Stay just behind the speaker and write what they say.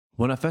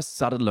When I first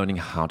started learning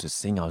how to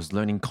sing, I was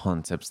learning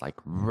concepts like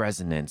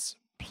resonance,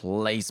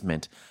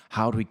 placement,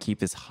 how do we keep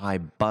this high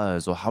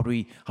buzz, or how do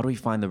we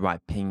find the right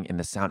ping in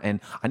the sound?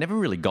 And I never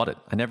really got it.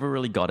 And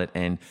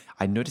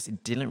I noticed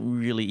it didn't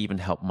really even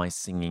help my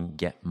singing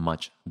get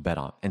much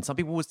better. And some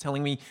people was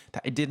telling me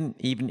that it didn't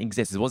even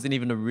exist. It wasn't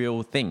even a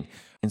real thing.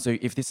 And so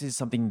if this is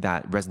something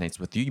that resonates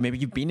with you, maybe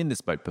you've been in this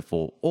boat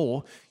before,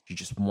 or you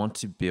just want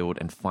to build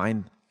and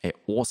find an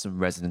awesome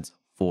resonance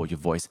for your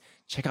voice,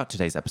 check out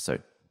today's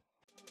episode.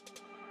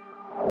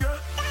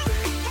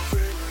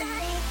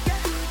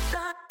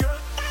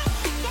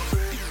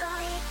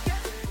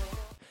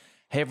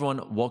 Hey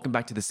everyone, welcome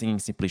back to the Singing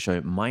Simply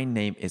Show. My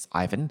name is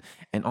Ivan,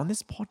 and on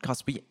this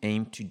podcast, we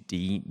aim to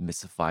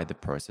demystify the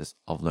process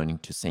of learning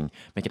to sing,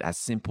 make it as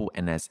simple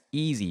and as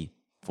easy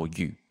for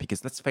you.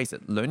 Because let's face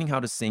it, learning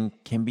how to sing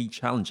can be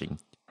challenging.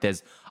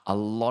 There's a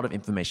lot of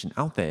information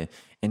out there,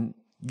 and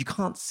you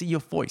can't see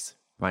your voice,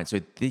 right?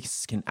 So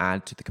this can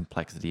add to the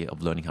complexity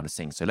of learning how to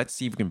sing. So let's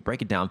see if we can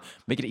break it down,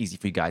 make it easy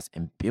for you guys,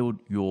 and build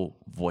your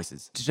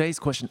voices. Today's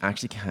question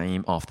actually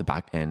came off the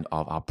back end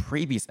of our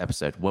previous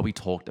episode where we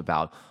talked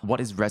about what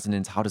is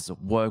resonance, how does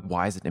it work,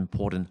 why is it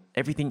important,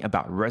 everything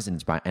about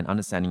resonance, right? And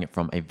understanding it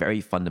from a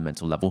very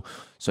fundamental level.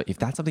 So if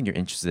that's something you're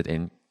interested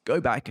in, go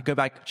back,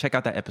 check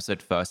out that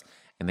episode first,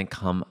 and then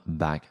come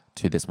back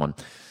to this one.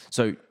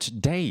 So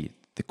today,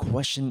 the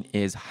question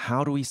is,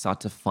 how do we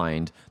start to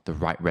find the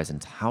right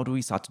resonance? How do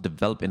we start to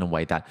develop in a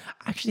way that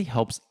actually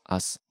helps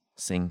us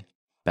sing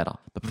better?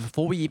 But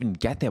before we even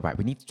get there, right,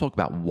 we need to talk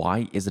about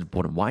why is it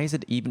important? Why is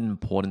it even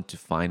important to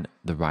find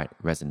the right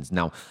resonance?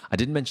 Now, I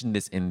didn't mention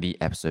this in the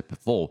episode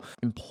before.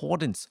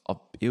 Importance of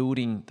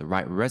building the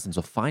right resonance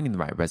or finding the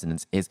right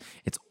resonance is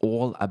it's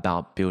all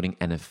about building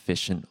an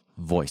efficient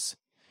voice.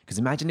 Because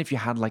imagine if you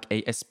had like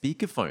a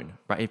speakerphone,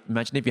 right?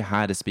 Imagine if you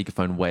had a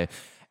speakerphone where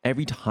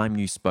every time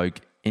you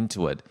spoke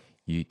into it,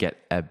 you get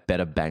a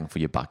better bang for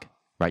your buck,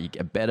 right? You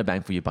get a better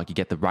bang for your buck. You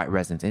get the right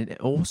resonance. And it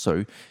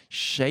also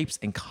shapes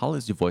and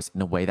colors your voice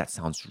in a way that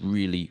sounds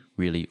really,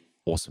 really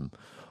awesome.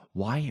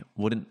 Why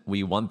wouldn't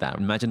we want that?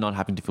 Imagine not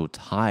having to feel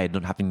tired,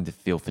 not having to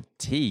feel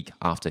fatigue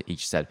after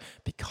each set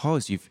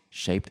because you've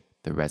shaped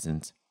the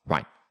resonance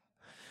right.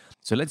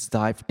 So let's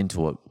dive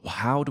into it.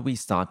 How do we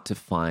start to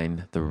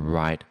find the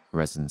right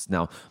resonance?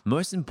 Now,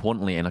 most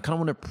importantly, and I kind of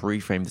want to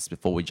pre-frame this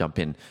before we jump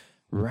in,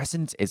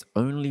 resonance is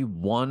only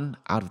one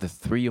out of the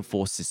 3 or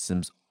 4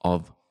 systems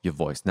of your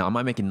voice. Now, I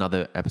might make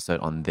another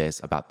episode on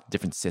this about the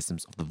different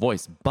systems of the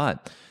voice,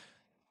 but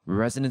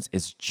resonance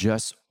is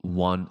just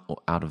one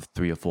out of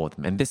 3 or 4 of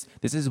them. And this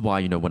is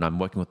why, when I'm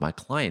working with my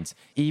clients,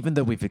 even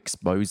though we've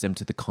exposed them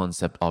to the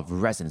concept of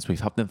resonance,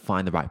 we've helped them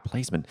find the right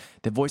placement,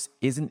 their voice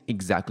isn't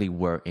exactly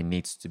where it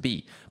needs to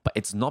be. But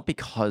it's not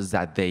because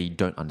that they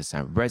don't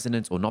understand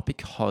resonance or not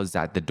because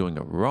that they're doing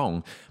it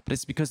wrong, but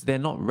it's because they're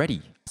not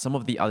ready. Some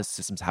of the other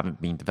systems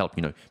haven't been developed,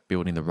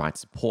 building the right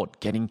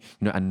support, getting,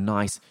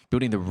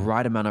 building the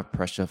right amount of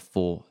pressure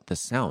for the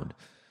sound.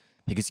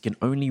 Because you can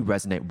only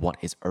resonate what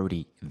is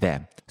already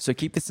there. So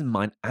keep this in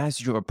mind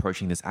as you're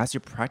approaching this, as you're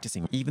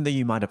practicing, even though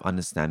you might have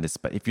understand this,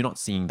 but if you're not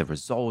seeing the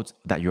results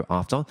that you're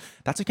after,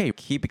 that's okay.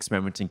 Keep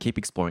experimenting, keep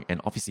exploring,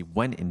 and obviously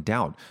when in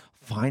doubt,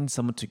 find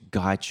someone to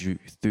guide you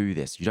through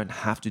this. You don't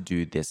have to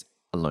do this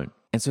alone.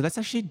 And so let's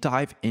actually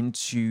dive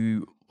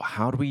into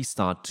how do we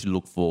start to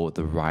look for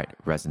the right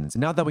resonance.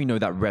 Now that we know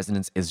that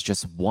resonance is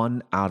just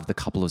one out of the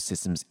couple of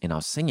systems in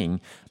our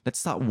singing, let's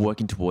start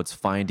working towards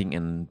finding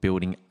and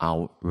building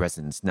our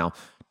resonance. Now,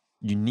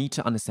 you need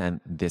to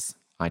understand this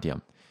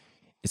idea.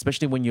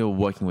 Especially when you're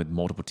working with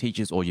multiple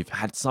teachers or you've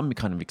had some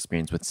kind of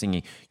experience with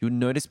singing, you'll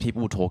notice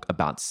people will talk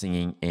about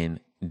singing in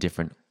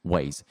different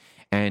ways.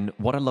 And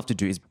what I love to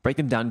do is break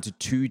them down into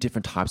 2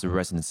 different types of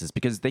resonances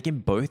because they can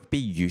both be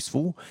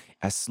useful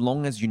as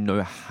long as you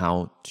know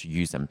how to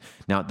use them.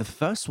 Now, the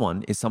first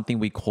one is something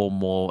we call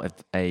more of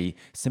a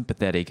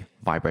sympathetic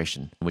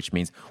vibration, which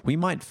means we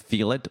might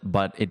feel it,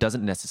 but it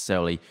doesn't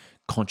necessarily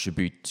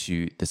contribute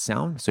to the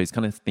sound. So it's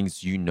kind of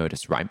things you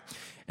notice, right?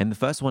 And the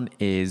first one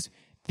is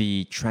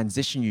the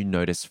transition you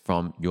notice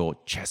from your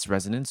chest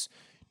resonance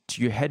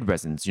to your head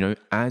resonance,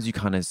 as you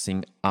kind of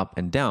sing up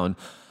and down.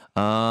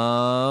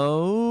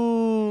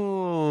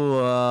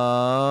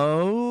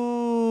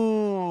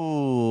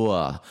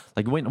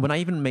 Like when I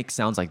even make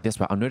sounds like this,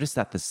 right, I'll notice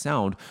that the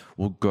sound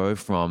will go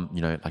from,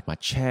 like my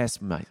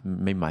chest,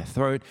 maybe my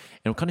throat,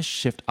 and it'll kind of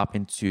shift up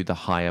into the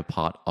higher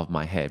part of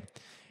my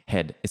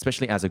head,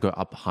 especially as I go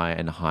up higher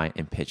and higher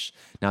in pitch.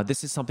 Now,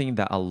 this is something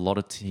that a lot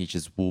of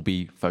teachers will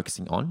be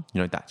focusing on,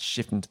 that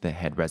shift into the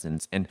head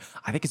resonance. And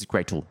I think it's a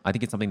great tool. I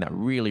think it's something that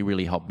really,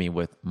 really helped me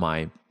with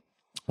my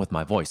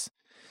voice.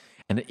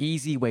 And the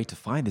easy way to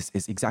find this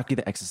is exactly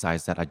the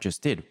exercise that I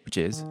just did, which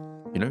is,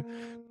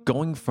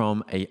 going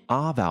from a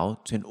R vowel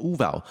to an U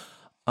vowel.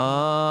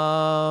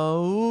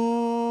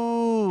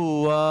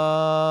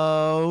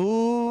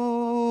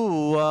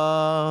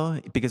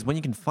 Because when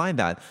you can find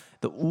that,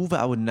 the U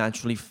vowel would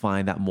naturally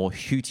find that more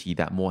hooty,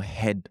 that more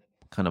head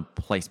kind of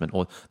placement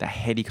or that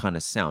heady kind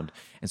of sound.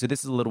 And so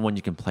this is a little one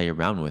you can play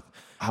around with.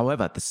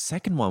 However, the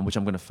second one, which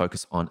I'm going to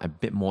focus on a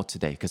bit more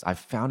today, because I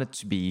found it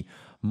to be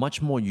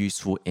much more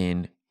useful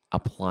in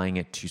applying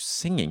it to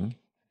singing.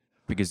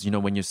 Because,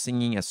 when you're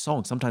singing a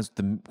song, sometimes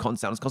the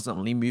sound is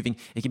constantly moving.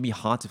 It can be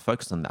hard to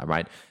focus on that,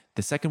 right?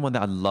 The second one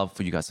that I'd love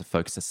for you guys to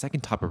focus, the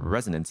second type of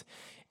resonance,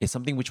 is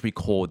something which we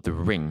call the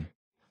ring,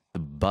 the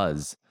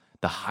buzz,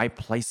 the high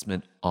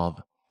placement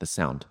of the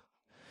sound.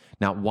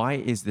 Now, why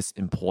is this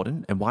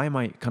important? And why am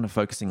I kind of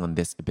focusing on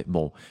this a bit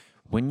more?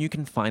 When you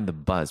can find the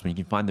buzz, when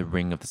you can find the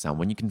ring of the sound,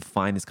 when you can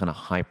find this kind of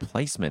high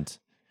placement,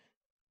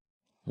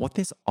 what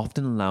this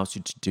often allows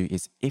you to do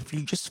is if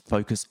you just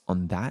focus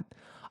on that,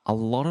 a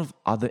lot of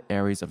other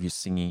areas of your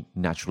singing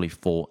naturally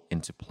fall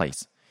into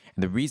place.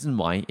 And the reason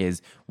why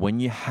is when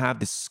you have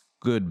this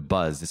good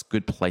buzz, this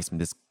good placement,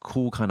 this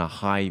cool kind of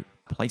high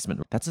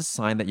placement, that's a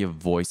sign that your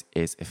voice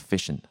is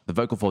efficient. The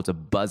vocal folds are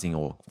buzzing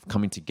or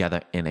coming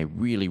together in a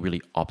really, really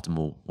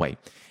optimal way.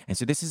 And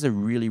so this is a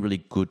really,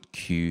 really good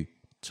cue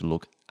to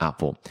look out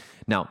for.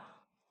 Now,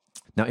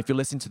 if you're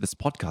listening to this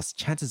podcast,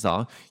 chances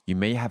are you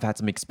may have had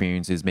some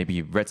experiences. Maybe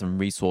you've read some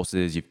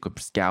resources, you've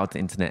scoured the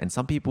internet, and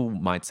some people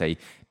might say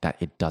that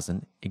it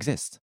doesn't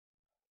exist.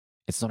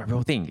 It's not a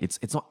real thing.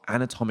 It's not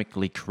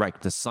anatomically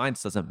correct. The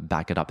science doesn't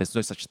back it up. There's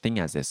no such thing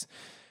as this.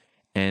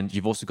 And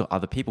you've also got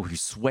other people who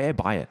swear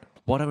by it.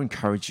 What I would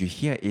encourage you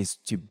here is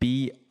to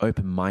be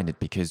open-minded,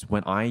 because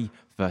when I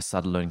first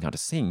started learning how to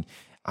sing,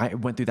 I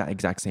went through that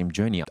exact same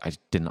journey. I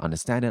didn't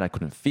understand it. I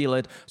couldn't feel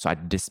it. So I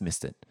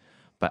dismissed it.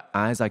 But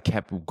as I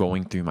kept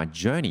going through my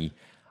journey,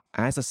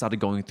 I started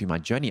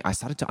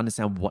to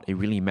understand what it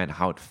really meant,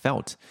 how it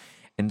felt.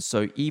 And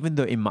so even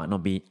though it might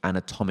not be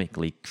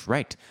anatomically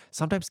correct,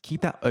 sometimes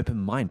keep that open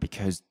mind,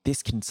 because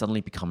this can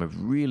suddenly become a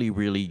really,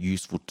 really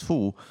useful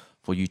tool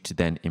for you to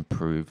then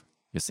improve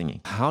your singing.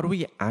 How do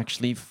we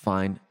actually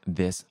find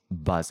this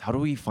buzz? How do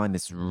we find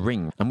this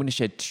ring? I'm going to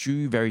share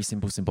two very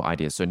simple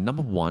ideas. So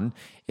number one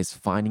is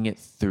finding it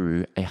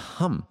through a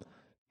hum.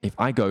 If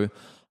I go,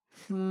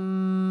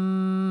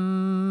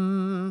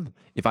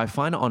 if I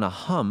find it on a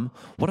hum,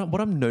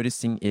 what I'm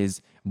noticing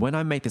is when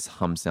I make this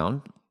hum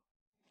sound,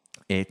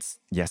 there's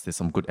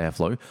some good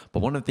airflow,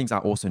 but one of the things I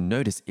also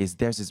notice is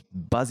there's this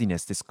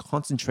buzziness, this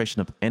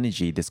concentration of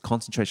energy, this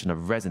concentration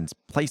of resonance,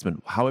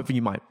 placement, however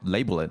you might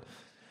label it,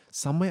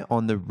 somewhere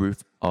on the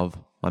roof of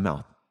my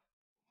mouth.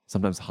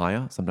 Sometimes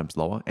higher, sometimes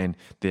lower, and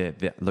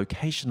the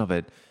location of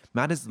it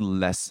matters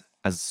less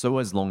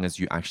as long as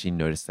you actually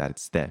notice that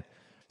it's there.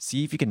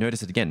 See if you can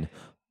notice it again.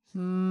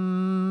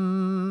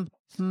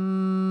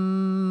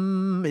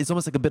 It's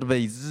almost like a bit of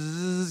a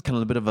zzz, kind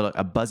of a bit of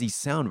a buzzy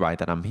sound, right,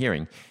 that I'm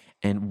hearing.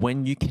 And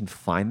when you can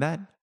find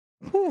that,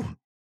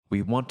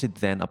 we want to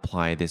then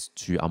apply this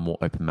to our more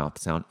open mouth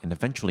sound and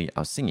eventually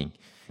our singing.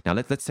 Now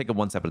let's take it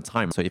one step at a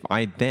time. So if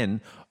I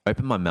then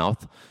open my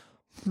mouth,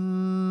 I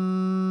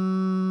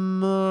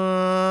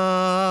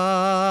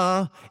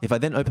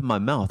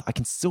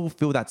can still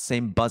feel that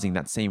same buzzing,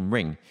 that same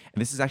ring.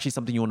 And this is actually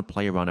something you want to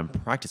play around and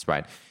practice,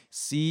 right?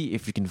 See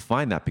if you can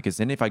find that, because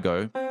then if I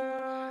go,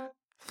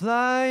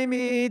 fly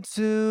me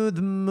to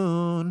the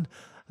moon,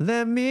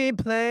 let me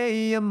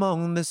play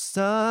among the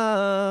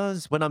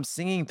stars. When I'm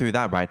singing through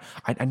that, right,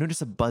 I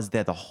notice a buzz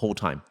there the whole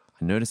time.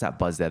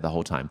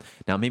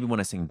 Now, maybe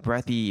when I sing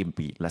breathy, it'd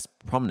be less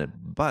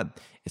prominent, but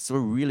it's still a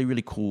really,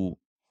 really cool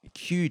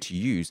cue to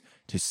use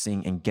to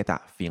sing and get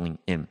that feeling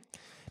in.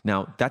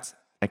 Now, that's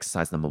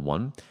exercise number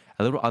one.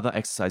 A little other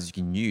exercise you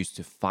can use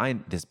to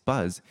find this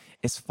buzz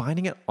is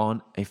finding it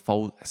on a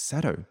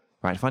falsetto,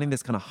 right? Finding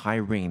this kind of high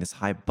ring, this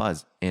high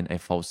buzz in a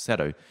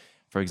falsetto.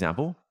 For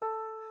example,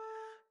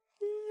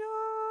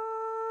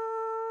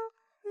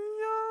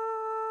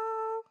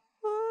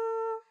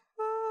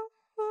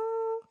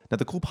 now,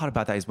 the cool part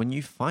about that is when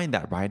you find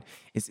that, right,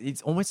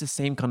 it's almost the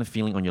same kind of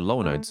feeling on your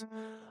lower notes.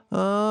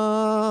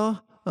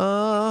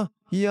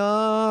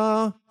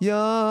 Yeah.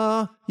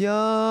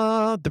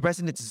 The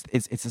resonance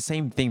it's the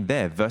same thing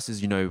there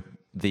versus,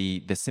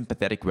 the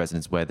sympathetic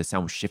resonance where the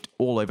sound will shift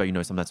all over,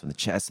 sometimes from the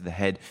chest to the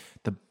head.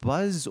 The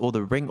buzz or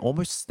the ring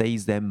almost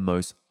stays there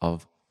most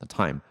of the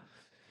time.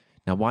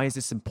 Now, why is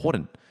this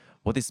important?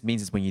 What this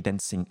means is when you then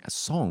sing a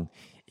song,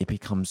 it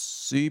becomes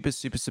super,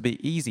 super, super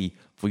easy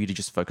for you to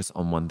just focus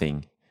on one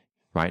thing,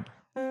 right?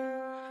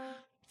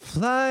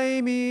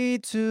 Fly me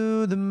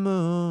to the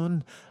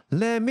moon,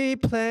 let me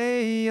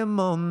play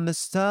among the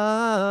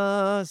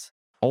stars.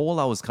 All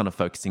I was kind of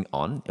focusing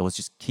on, it was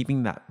just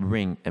keeping that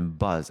ring and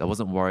buzz. I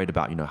wasn't worried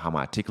about, how my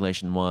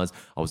articulation was.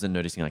 I wasn't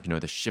noticing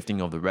the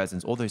shifting of the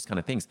resonance, all those kind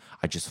of things.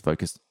 I just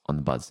focused on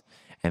the buzz.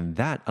 And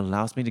that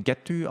allows me to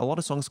get through a lot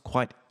of songs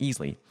quite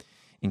easily,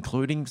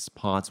 including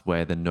parts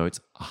where the notes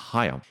are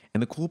higher.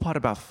 And the cool part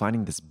about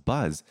finding this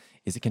buzz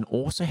is it can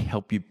also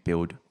help you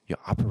build your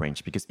upper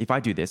range. Because if I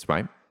do this,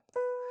 right?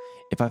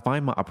 If I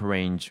find my upper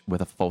range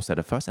with a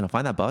falsetto first and I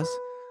find that buzz,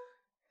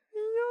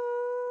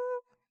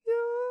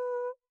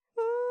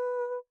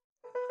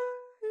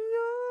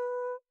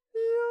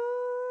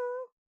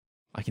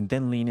 I can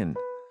then lean in.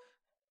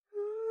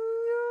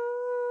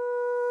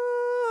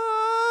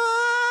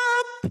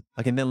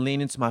 I can then lean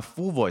into my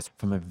full voice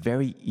from a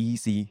very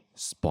easy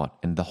spot.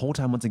 And the whole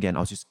time, once again, I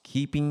was just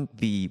keeping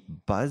the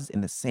buzz in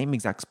the same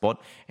exact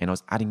spot and I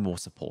was adding more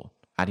support,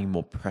 adding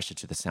more pressure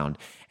to the sound.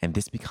 And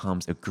this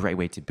becomes a great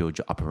way to build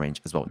your upper range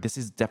as well. This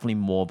is definitely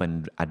more of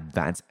an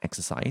advanced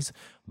exercise,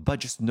 but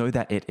just know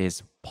that it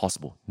is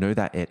possible. Know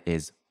that it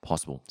is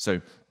possible.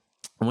 So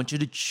I want you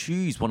to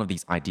choose one of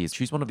these ideas,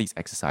 choose one of these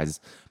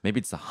exercises. Maybe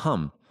it's a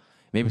hum,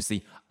 maybe it's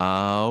the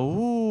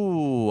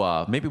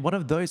ooh, maybe one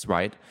of those,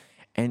 right?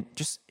 And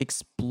just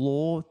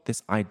explore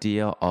this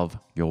idea of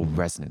your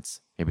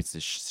resonance. Maybe it's the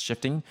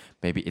shifting,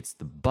 maybe it's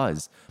the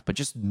buzz, but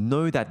just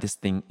know that this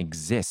thing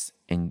exists.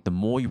 And the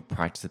more you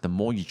practice it, the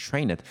more you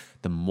train it,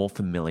 the more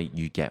familiar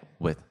you get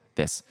with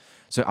this.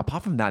 So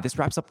apart from that, this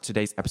wraps up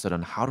today's episode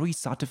on how do we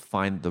start to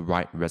find the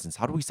right resonance?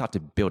 How do we start to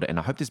build it? And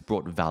I hope this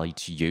brought value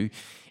to you.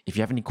 If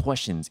you have any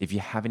questions, if you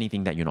have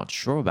anything that you're not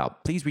sure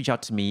about, please reach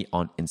out to me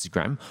on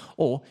Instagram,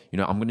 or,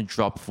 I'm going to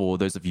drop, for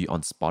those of you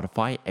on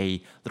Spotify,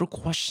 a little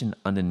question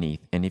underneath.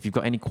 And if you've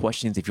got any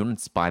questions, if you want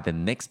to inspire the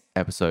next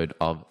episode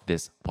of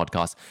this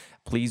podcast,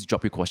 please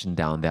drop your question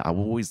down there. I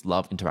will always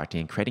love interacting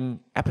and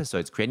creating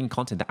episodes, creating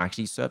content that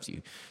actually serves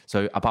you.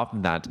 So apart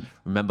from that,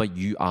 remember,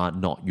 you are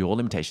not your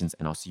limitations,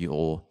 and I'll see you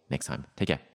all next time. Take care.